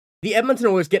The Edmonton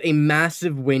Oilers get a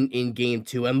massive win in Game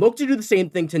 2 and look to do the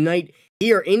same thing tonight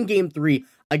here in Game 3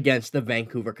 against the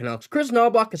Vancouver Canucks. Kris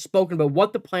Knoblauch has spoken about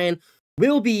what the plan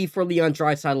will be for Leon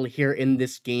Draisaitl here in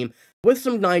this game, with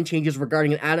some line changes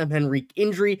regarding an Adam Henrique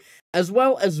injury, as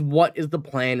well as what is the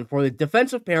plan for the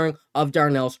defensive pairing of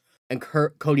Darnell and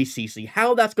Kirk, Cody, Ceci,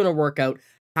 how that's going to work out,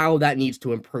 how that needs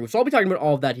to improve. So I'll be talking about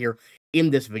all of that here in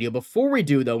this video. Before we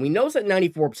do, though, we notice that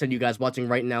 94% of you guys watching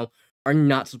right now are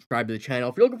not subscribed to the channel.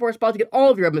 If you're looking for a spot to get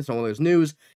all of your Edmonton Oilers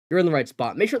news, you're in the right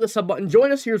spot. Make sure to sub button.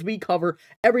 Join us here as we cover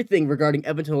everything regarding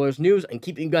Edmonton Oilers news and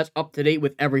keeping you guys up to date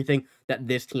with everything that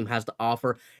this team has to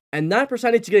offer. And that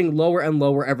percentage is getting lower and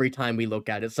lower every time we look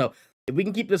at it. So if we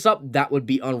can keep this up, that would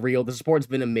be unreal. The support's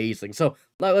been amazing. So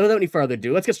without any further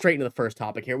ado, let's get straight into the first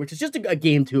topic here, which is just a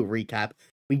Game 2 recap.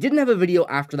 We didn't have a video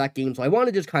after that game, so I want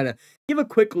to just kind of give a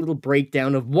quick little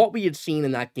breakdown of what we had seen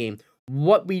in that game,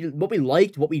 what we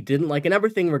liked, what we didn't like, and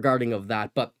everything regarding of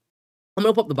that. But I'm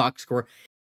going to pull up the box score.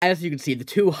 As you can see, the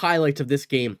two highlights of this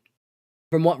game,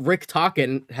 from what Rick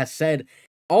Tocchet has said,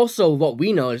 also what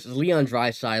we know is Leon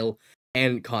Draisaitl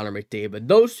and Connor McDavid.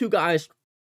 Those two guys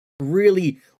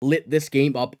really lit this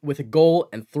game up with a goal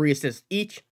and 3 assists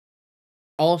each.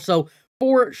 Also,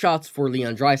 4 shots for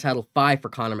Leon Draisaitl, 5 for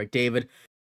Connor McDavid,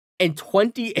 and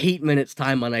 28 minutes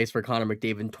time on ice for Connor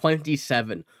McDavid,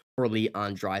 27 for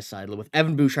Leon Draisaitl, with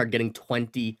Evan Bouchard getting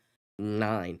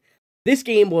 29. This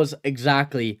game was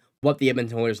exactly what the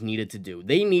Edmonton Oilers needed to do.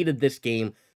 They needed this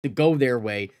game to go their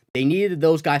way. They needed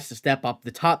those guys to step up.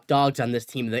 The top dogs on this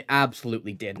team, they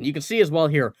absolutely did. And you can see as well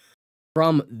here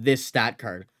from this stat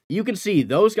card. You can see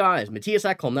those guys,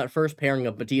 Mattias Ekholm, that first pairing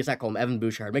of Mattias Ekholm, Evan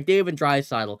Bouchard, McDavid,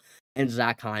 Draisaitl, and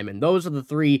Zach Hyman. Those are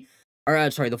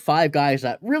the 5 guys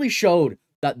that really showed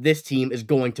that this team is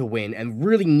going to win and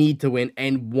really need to win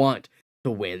and want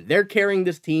to win. They're carrying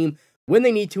this team when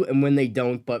they need to and when they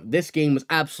don't, but this game was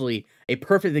absolutely a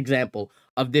perfect example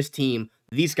of this team,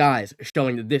 these guys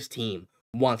showing that this team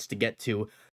wants to get to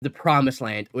the promised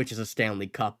land, which is a Stanley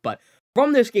Cup. But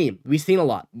from this game, we've seen a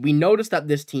lot. We noticed that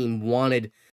this team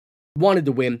wanted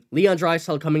to win. Leon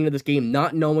Draisaitl coming into this game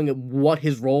not knowing what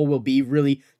his role will be,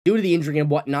 really, due to the injury and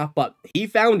whatnot, but he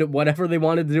found it. Whatever they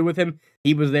wanted to do with him,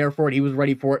 he was there for it, he was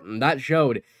ready for it, and that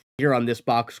showed here on this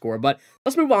box score. But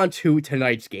let's move on to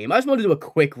tonight's game. I just want to do a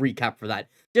quick recap for that,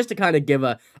 just to kind of give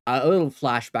a little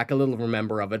flashback, a little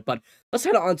remember of it. But let's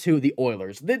head on to the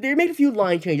Oilers. They made a few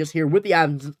line changes here with the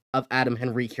absence of Adam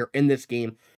Henrique here in this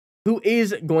game, who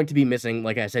is going to be missing,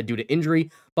 like I said, due to injury.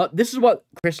 But this is what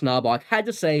Kris Knoblauch had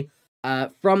to say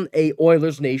from a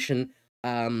Oilers Nation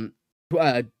post,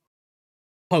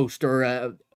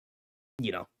 or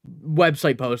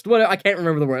website post. I can't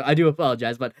remember the word. I do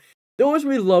apologize, but the Oilers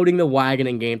were reloading the wagon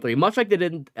in Game 3, much like they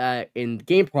did in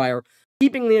game prior,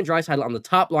 keeping Leon Draisaitl on the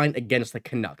top line against the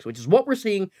Canucks, which is what we're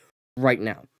seeing right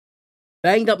now.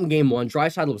 Banged up in Game 1,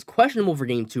 Draisaitl was questionable for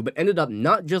Game 2, but ended up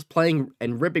not just playing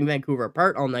and ripping Vancouver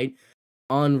apart all night,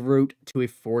 en route to a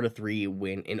 4-3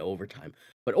 win in overtime.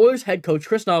 But Oilers head coach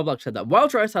Kris Knoblauch said that while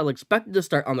Draisaitl expected to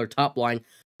start on their top line,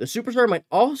 the superstar might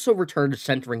also return to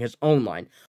centering his own line.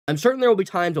 I'm certain there will be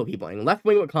times he'll be playing left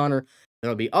wing with Connor. There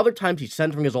will be other times he's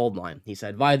centering his old line, he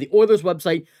said, via the Oilers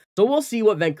website. So we'll see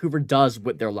what Vancouver does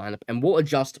with their lineup, and we'll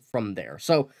adjust from there.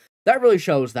 So that really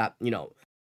shows that,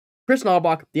 Kris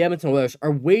Knoblauch, the Edmonton Oilers,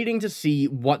 are waiting to see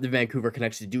what the Vancouver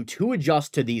Canucks do to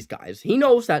adjust to these guys. He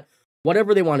knows that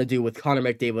whatever they want to do with Connor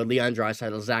McDavid, Leon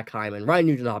Draisaitl, Zach Hyman, Ryan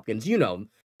Nugent-Hopkins,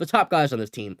 the top guys on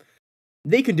this team,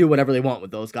 they can do whatever they want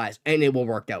with those guys, and it will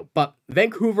work out. But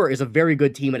Vancouver is a very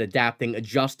good team at adapting,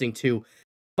 adjusting to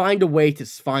find a way to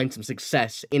find some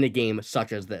success in a game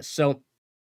such as this. So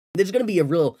there's going to be a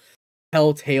real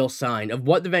telltale sign of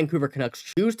what the Vancouver Canucks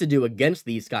choose to do against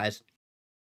these guys.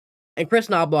 And Kris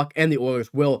Knoblauch and the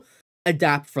Oilers will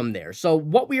adapt from there. So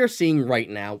what we are seeing right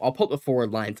now, I'll put the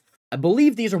forward lines. I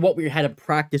believe these are what we had in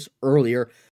practice earlier,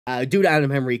 due to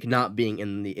Adam Henrique not being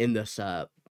in this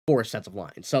 4 sets of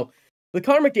lines. So with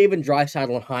Connor McDavid,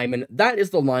 Draisaitl, and Hyman, that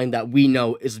is the line that we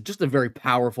know is just a very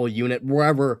powerful unit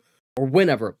wherever or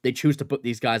whenever they choose to put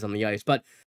these guys on the ice. But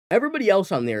everybody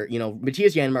else on there,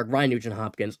 Matthias Janmark, Ryan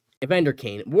Nugent-Hopkins, Evander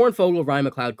Kane, Warren Foegele, Ryan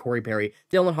McLeod, Corey Perry,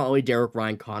 Dylan Holloway, Derek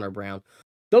Ryan, Connor Brown.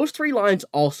 Those 3 lines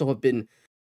also have been,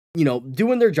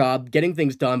 doing their job, getting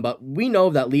things done, but we know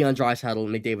that Leon Draisaitl,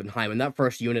 McDavid, and Hyman, that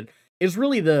first unit, is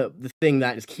really the thing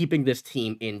that is keeping this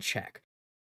team in check.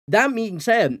 That being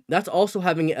said, that's also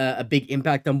having a big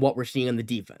impact on what we're seeing on the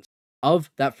defense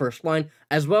of that first line,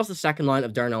 as well as the second line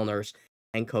of Darnell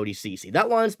and Cody, Ceci. That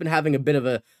line's been having a bit of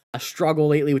a struggle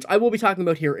lately, which I will be talking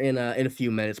about here in a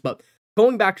few minutes. But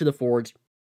going back to the forwards,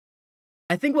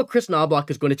 I think what Kris Knoblauch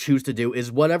is going to choose to do is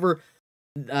whatever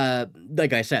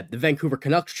like I said, the Vancouver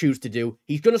Canucks choose to do.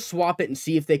 He's going to swap it and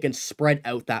see if they can spread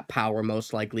out that power,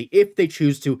 most likely, if they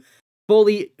choose to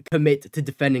fully commit to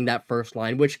defending that first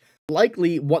line, which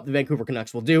likely what the Vancouver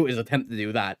Canucks will do is attempt to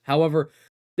do that. However,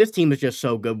 this team is just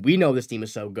so good. We know this team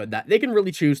is so good that they can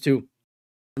really choose to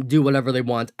do whatever they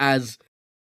want, as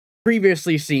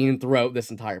previously seen throughout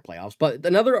this entire playoffs. But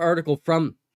another article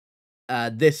from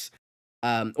this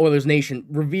Oilers Nation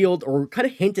revealed or kind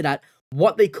of hinted at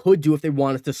what they could do if they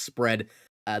wanted to spread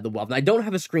the wealth. And I don't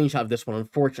have a screenshot of this one,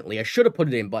 unfortunately. I should have put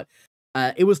it in, but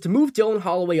it was to move Dylan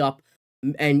Holloway up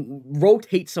and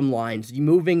rotate some lines. You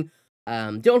moving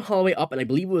Dylan Holloway up, and I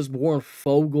believe it was Warren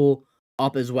Fogle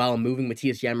up as well, and moving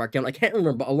Matthias Janmark down. I can't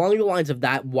remember, but along the lines of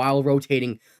that, while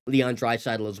rotating Leon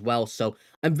Draisaitl as well. So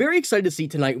I'm very excited to see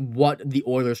tonight what the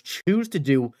Oilers choose to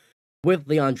do with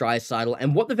Leon Draisaitl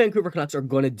and what the Vancouver Canucks are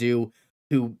going to do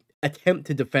to attempt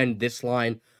to defend this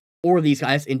line or these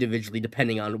guys individually,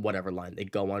 depending on whatever line they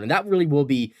go on. And that really will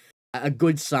be a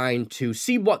good sign to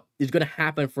see what is going to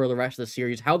happen for the rest of the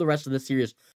series, how the rest of the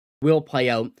series will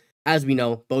play out. As we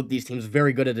know, both these teams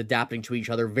very good at adapting to each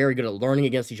other, very good at learning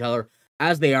against each other,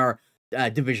 as they are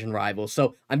division rivals.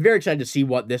 So I'm very excited to see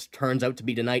what this turns out to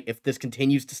be tonight, if this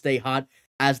continues to stay hot,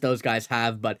 as those guys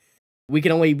have. But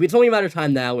it's only a matter of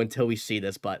time now until we see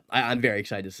this, but I'm very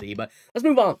excited to see. But let's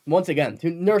move on, once again,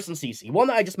 to Nurse and Ceci, one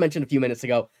that I just mentioned a few minutes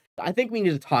ago. I think we need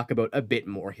to talk about a bit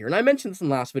more here. And I mentioned this in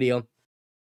the last video.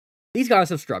 These guys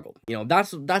have struggled. You know,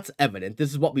 that's evident. This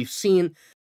is what we've seen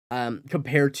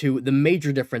compared to the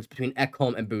major difference between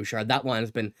Ekholm and Bouchard. That line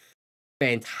has been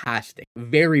fantastic.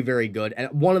 Very, very good. And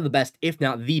one of the best, if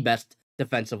not the best,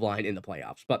 defensive line in the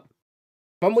playoffs. But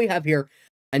from what we have here,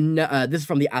 and this is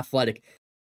from The Athletic.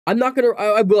 I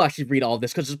will actually read all of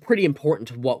this because it's pretty important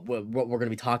to what we're going to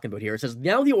be talking about here. It says,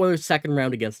 now the Oilers' second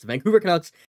round against the Vancouver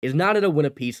Canucks is not at a win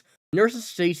apiece. Nurse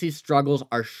Ceci's struggles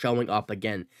are showing up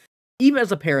again. Even as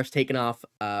the pair has taken off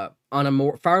on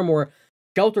a far more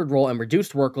sheltered role and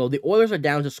reduced workload, the Oilers are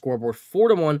down to scoreboard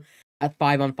 4-1 at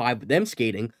 5-on-5 with them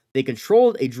skating. They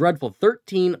controlled a dreadful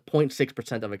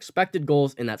 13.6% of expected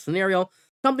goals in that scenario.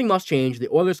 Something must change. The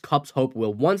Oilers' Cup's hope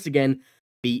will once again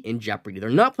be in jeopardy. They're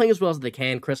not playing as well as they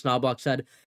can, Kris Knoblauch said.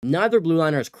 Neither blue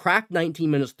liner has cracked 19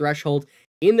 minutes threshold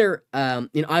in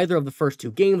either of the first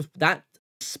two games. That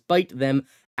despite them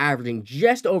averaging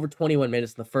just over 21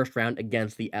 minutes in the first round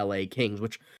against the LA Kings,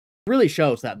 which really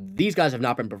shows that these guys have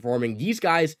not been performing. These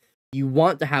guys you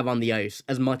want to have on the ice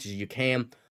as much as you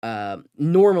can.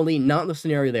 Normally, not in the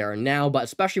scenario they are now, but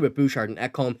especially with Bouchard and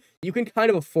Ekholm, you can kind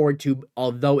of afford to,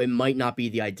 although it might not be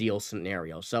the ideal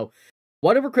scenario. So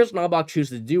whatever Kris Knoblauch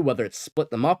chooses to do, whether it's split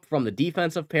them up from the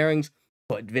defensive pairings,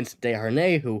 put Vincent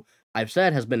Desharnais, who I've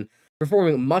said has been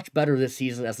performing much better this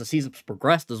season as the season's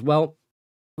progressed as well,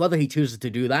 whether he chooses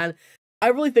to do that, I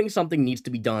really think something needs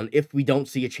to be done if we don't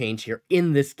see a change here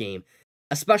in this game,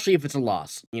 especially if it's a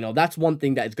loss. You know, that's one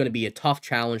thing that is going to be a tough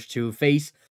challenge to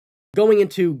face going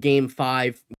into Game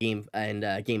 5,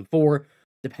 Game 4,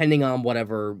 depending on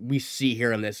whatever we see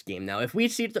here in this game. Now, if we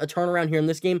see a turnaround here in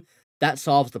this game, that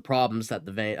solves the problems that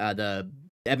the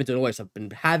Edmonton Oilers have been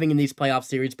having in these playoff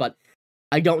series, but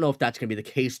I don't know if that's going to be the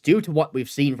case due to what we've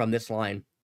seen from this line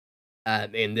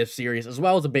in this series, as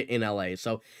well as a bit in LA.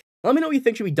 So let me know what you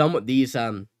think should be done with these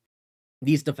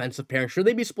defensive pairings. Should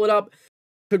they be split up?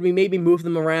 Could we maybe move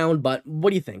them around? But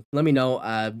what do you think? Let me know.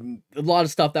 A lot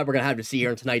of stuff that we're going to have to see here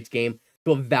in tonight's game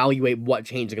to evaluate what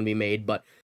changes are going to be made, but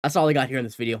that's all I got here in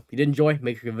this video. If you did enjoy,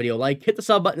 make sure you give the video a like. Hit the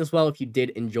sub button as well if you did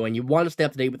enjoy and you want to stay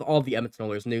up to date with all of the Edmonton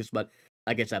Oilers news. But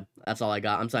like I said, that's all I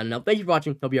got. I'm signing out. Thank you for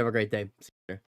watching. Hope you have a great day. See you later.